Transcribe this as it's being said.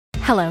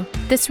Hello,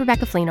 this is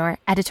Rebecca Fleenor,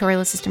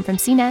 editorial assistant from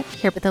CNET,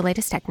 here with the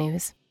latest tech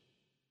news.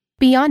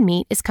 Beyond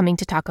Meat is coming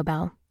to Taco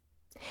Bell.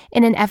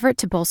 In an effort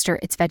to bolster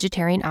its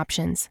vegetarian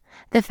options,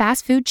 the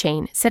fast food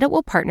chain said it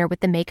will partner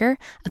with the maker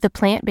of the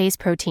plant-based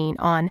protein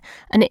on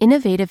an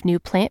innovative new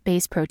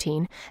plant-based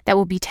protein that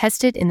will be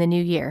tested in the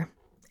new year.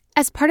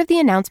 As part of the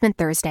announcement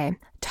Thursday,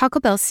 Taco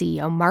Bell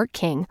CEO Mark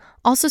King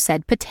also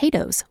said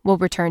potatoes will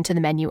return to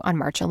the menu on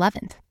March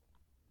 11th.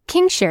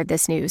 King shared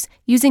this news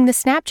using the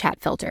Snapchat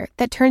filter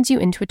that turns you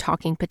into a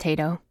talking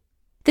potato.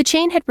 The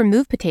chain had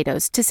removed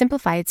potatoes to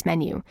simplify its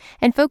menu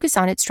and focus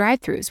on its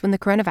drive-thrus when the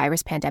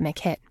coronavirus pandemic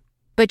hit.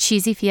 But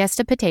cheesy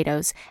Fiesta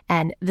potatoes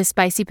and the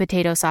spicy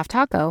potato soft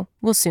taco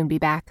will soon be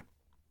back.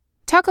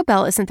 Taco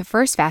Bell isn't the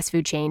first fast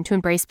food chain to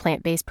embrace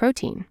plant-based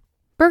protein.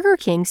 Burger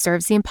King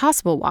serves the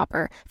Impossible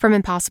Whopper from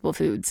Impossible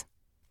Foods.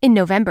 In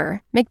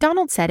November,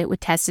 McDonald's said it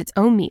would test its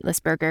own meatless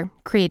burger,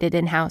 created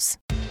in-house.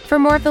 For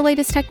more of the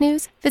latest tech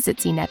news, visit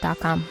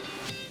cnet.com.